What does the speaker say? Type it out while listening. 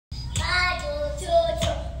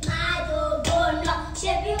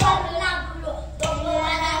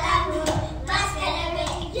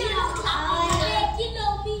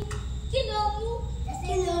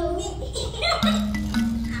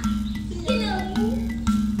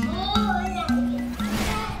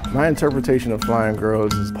My interpretation of Flying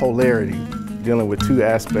Girls is polarity, dealing with two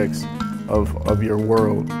aspects of your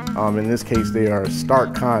world. In this case, they are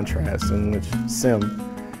stark contrasts, in which Sim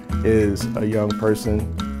is a young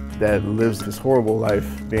person that lives this horrible life,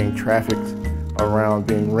 being trafficked around,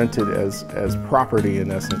 being rented as property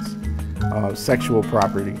in essence, sexual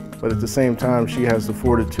property. But at the same time, she has the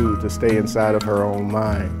fortitude to stay inside of her own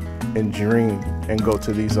mind and dream and go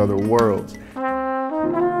to these other worlds.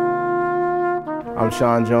 I'm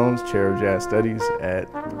Sean Jones, Chair of Jazz Studies at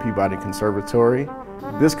the Peabody Conservatory.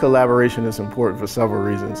 This collaboration is important for several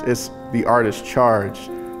reasons. It's the artist's charge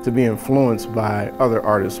to be influenced by other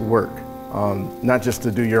artists' work. Not just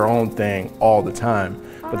to do your own thing all the time,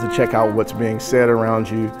 but to check out what's being said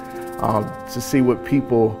around you, to see what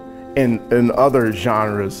people in other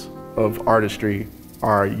genres of artistry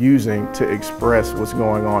are using to express what's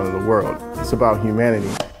going on in the world. It's about humanity.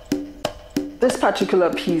 This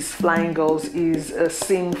particular piece, Flying Girls, is a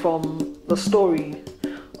scene from the story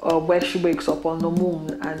where she wakes up on the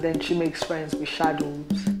moon and then she makes friends with shadows.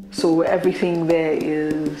 So everything there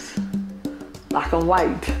is black and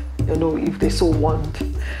white, you know, if they so want.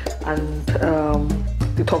 And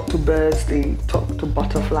they talk to birds, they talk to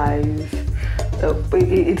butterflies.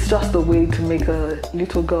 It's just a way to make a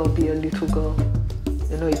little girl be a little girl.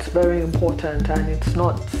 You know, it's very important, and it's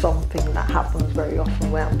not something that happens very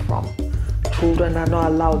often where I'm from. Children are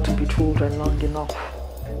not allowed to be children long enough.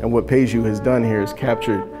 And what Peju has done here is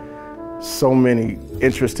captured so many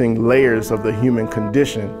interesting layers of the human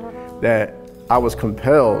condition that I was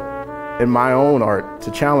compelled in my own art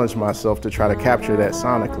to challenge myself to try to capture that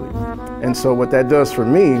sonically. And so what that does for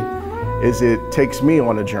me is it takes me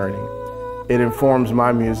on a journey. It informs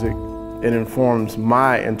my music, it informs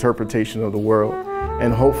my interpretation of the world,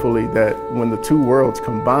 and hopefully that when the two worlds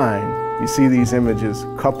combine, you see these images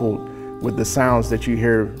coupled with the sounds that you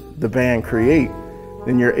hear the band create,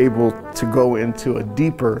 then you're able to go into a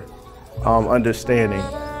deeper understanding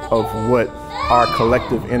of what our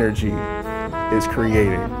collective energy is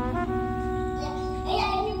creating.